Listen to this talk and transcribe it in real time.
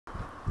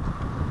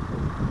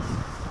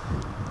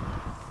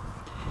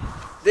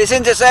This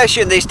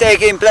intercession is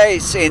taking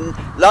place in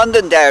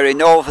Londonderry,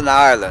 Northern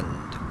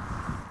Ireland,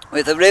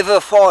 with the River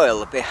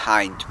Foyle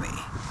behind me.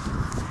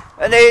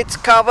 And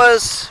it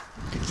covers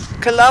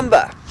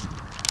Columba,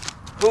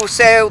 who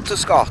sailed to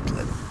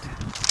Scotland.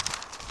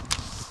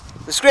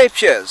 The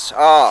scriptures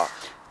are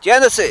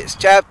Genesis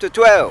chapter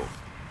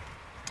 12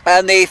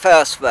 and the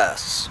first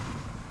verse.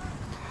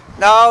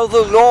 Now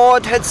the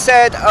Lord had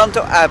said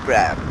unto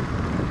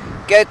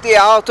Abram, Get thee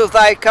out of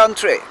thy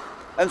country,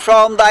 and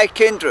from thy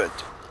kindred,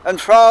 and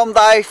from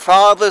thy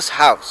father's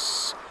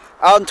house,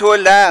 unto a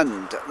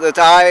land that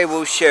I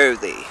will show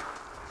thee.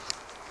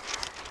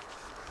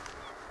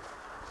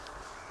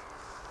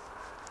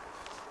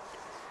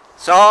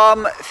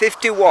 Psalm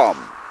 51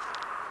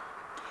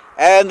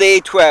 and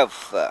the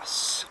 12th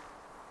verse.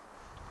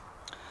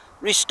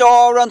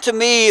 Restore unto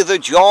me the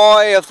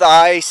joy of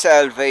thy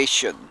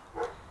salvation,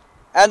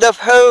 and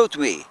uphold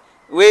me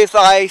with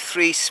thy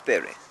free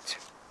spirit.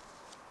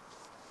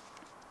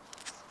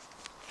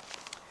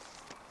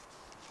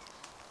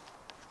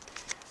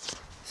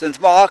 St.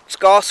 Mark's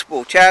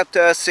Gospel,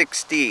 chapter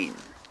 16,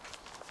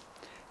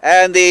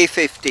 and the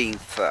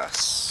 15th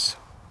verse.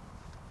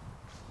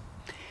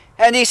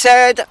 And he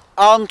said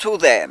unto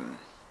them,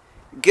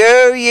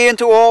 Go ye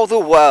into all the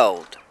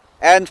world,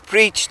 and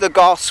preach the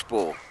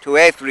gospel to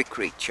every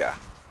creature.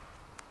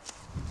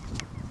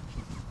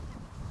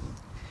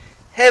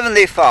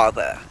 Heavenly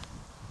Father,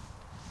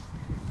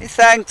 we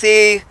thank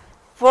thee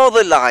for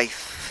the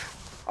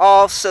life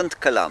of St.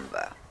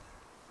 Columba,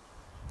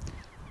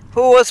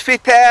 who was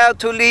prepared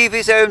to leave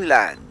his own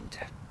land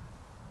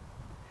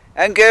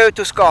and go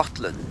to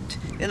Scotland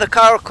in a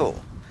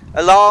curricle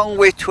along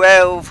with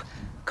 12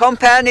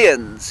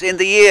 companions in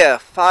the year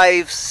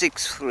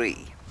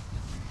 563.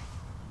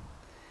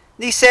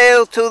 He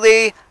sailed to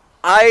the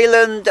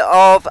island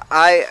of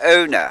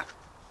Iona,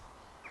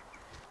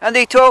 and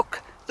he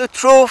took the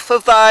truth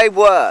of thy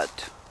word,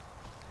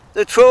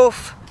 the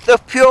truth, the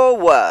pure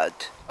word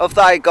of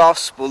thy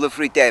gospel of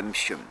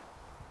redemption.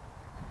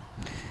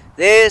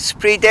 This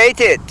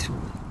predated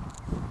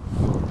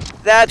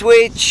that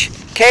which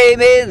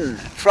came in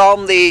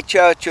from the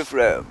Church of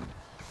Rome.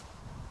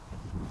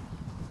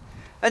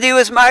 And he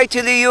was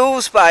mightily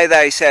used by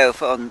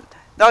thyself,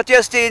 not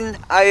just in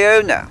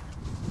Iona,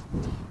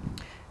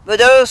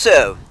 but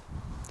also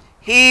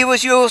he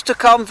was used to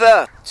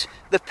convert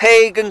the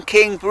pagan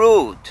King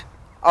Brood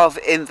of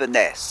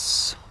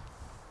Inverness.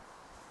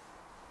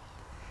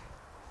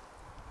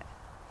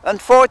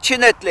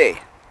 Unfortunately,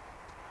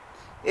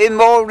 in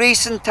more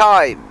recent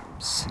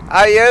times,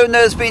 Iona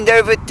has been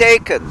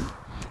overtaken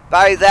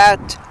by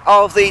that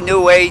of the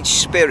New Age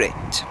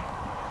spirit.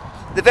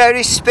 The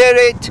very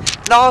spirit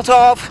not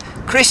of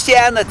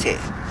Christianity,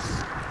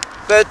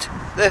 but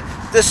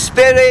the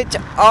spirit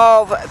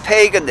of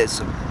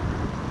paganism.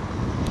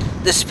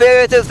 The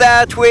spirit of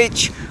that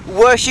which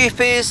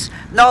worshipeth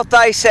not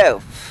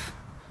thyself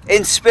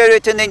in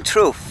spirit and in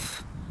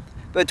truth,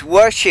 but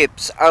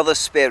worships other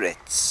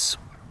spirits.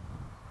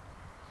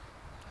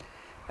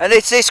 And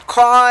it's this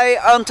cry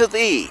unto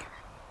thee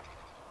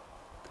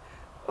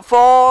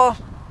for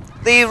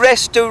the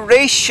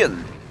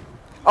restoration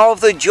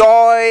of the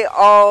joy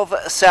of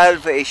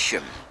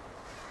salvation,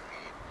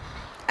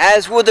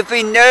 as would have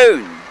been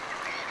known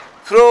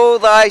through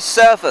thy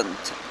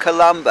servant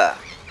Columba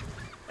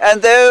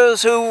and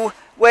those who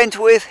went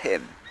with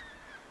him.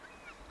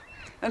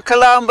 And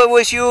Columba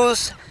was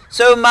used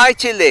so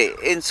mightily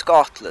in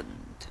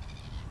Scotland.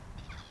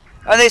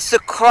 And it's the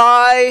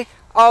cry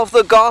of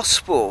the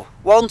gospel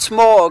once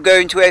more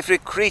going to every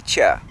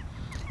creature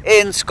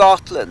in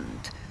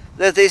Scotland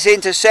that this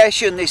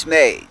intercession is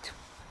made,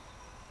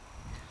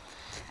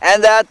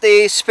 and that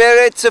the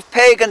spirits of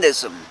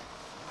paganism,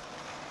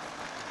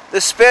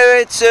 the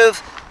spirits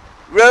of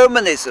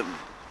Romanism,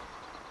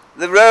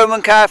 the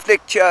Roman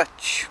Catholic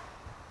Church,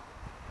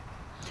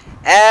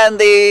 and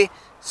the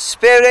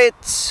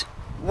spirits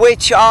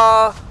which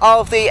are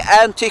of the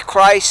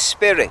Antichrist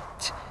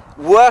spirit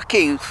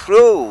working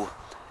through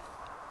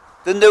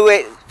the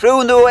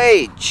New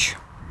Age,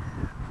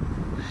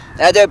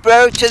 that are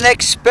brought and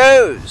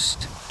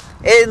exposed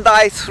in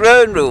thy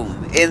throne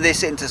room in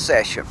this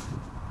intercession,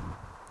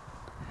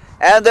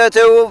 and that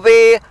there will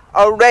be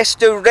a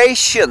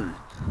restoration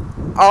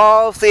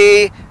of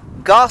the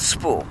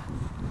gospel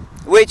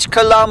which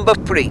Columba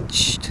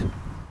preached,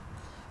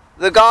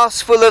 the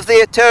gospel of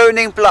the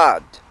atoning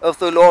blood of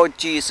the Lord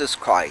Jesus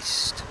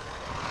Christ,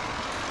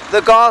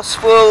 the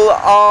gospel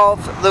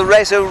of the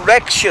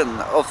resurrection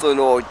of the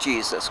Lord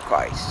Jesus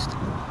Christ,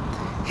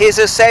 his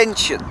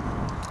ascension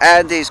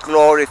and his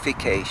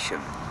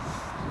glorification.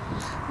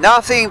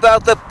 Nothing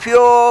but the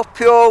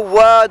pure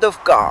word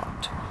of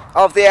God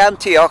of the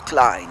Antioch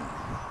line,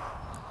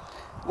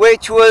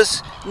 which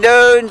was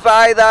known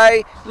by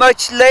thy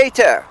much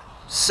later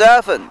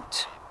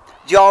servant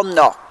John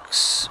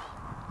Knox.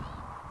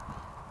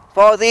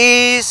 For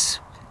these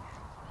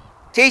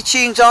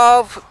teachings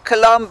of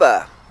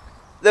Columba,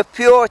 the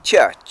pure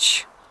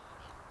church,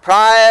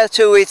 prior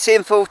to its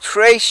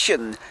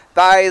infiltration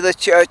by the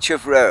Church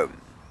of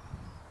Rome,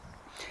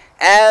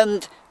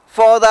 and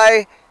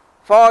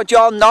for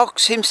John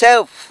Knox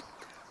himself,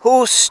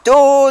 who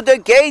stood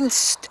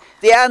against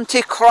the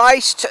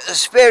Antichrist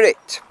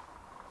spirit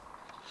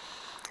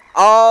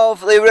of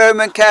the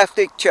Roman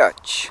Catholic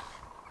Church,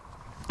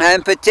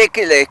 and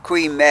particularly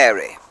Queen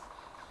Mary,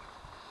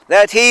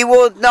 that he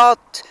would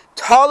not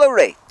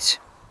tolerate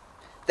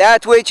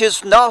that which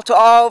is not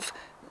of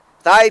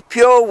thy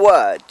pure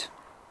word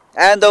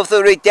and of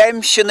the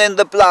redemption in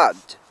the blood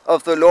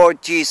of the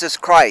Lord Jesus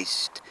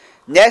Christ,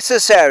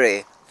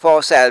 necessary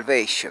for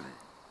salvation.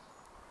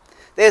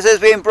 This has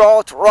been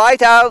brought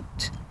right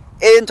out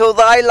into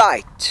thy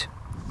light,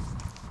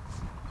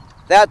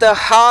 that the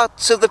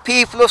hearts of the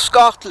people of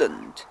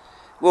Scotland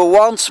will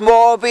once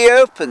more be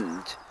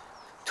opened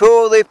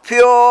to the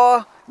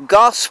pure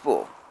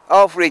gospel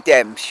of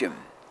redemption,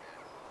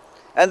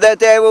 and that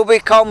there will be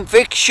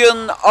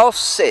conviction of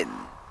sin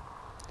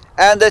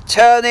and a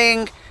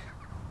turning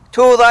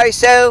to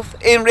thyself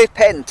in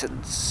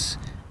repentance,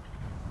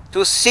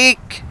 to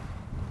seek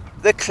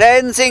the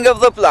cleansing of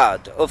the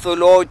blood of the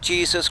Lord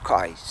Jesus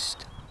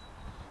Christ,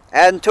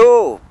 and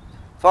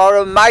for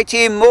a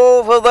mighty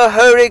move of the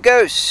Holy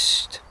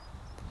Ghost,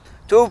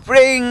 to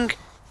bring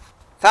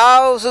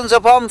thousands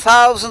upon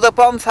thousands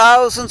upon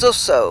thousands of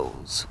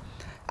souls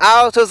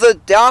out of the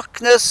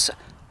darkness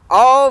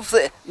of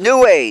the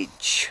New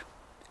Age,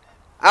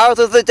 out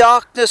of the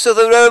darkness of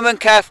the Roman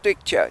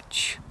Catholic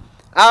Church,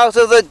 out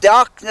of the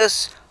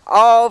darkness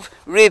of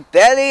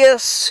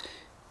rebellious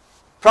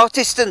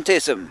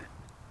Protestantism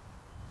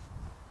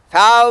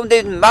found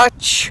in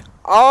much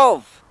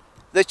of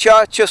the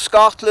Church of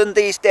Scotland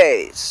these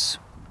days,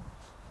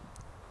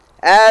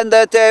 and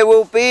that there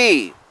will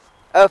be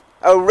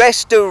a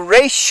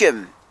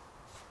restoration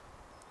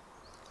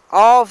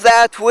of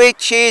that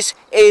which is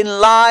in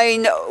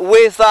line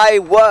with thy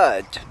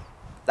word,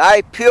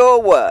 thy pure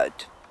word,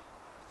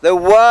 the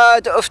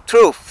word of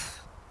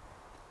truth,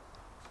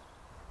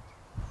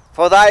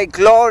 for thy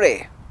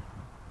glory,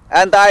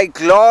 and thy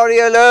glory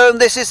alone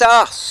this is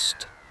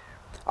asked,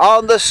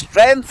 on the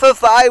strength of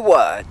thy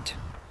word.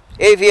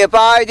 If ye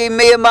abide in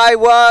me and my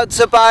words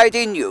abide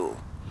in you,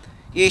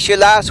 ye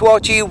shall ask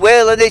what ye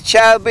will, and it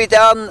shall be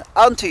done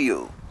unto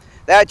you,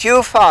 that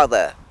you,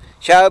 Father,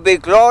 shall be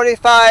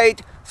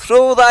glorified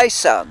through thy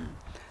Son,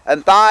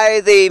 and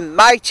by the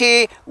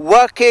mighty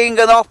working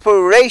and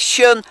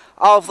operation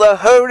of the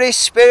Holy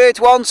Spirit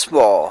once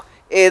more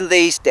in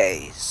these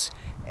days.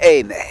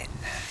 Amen.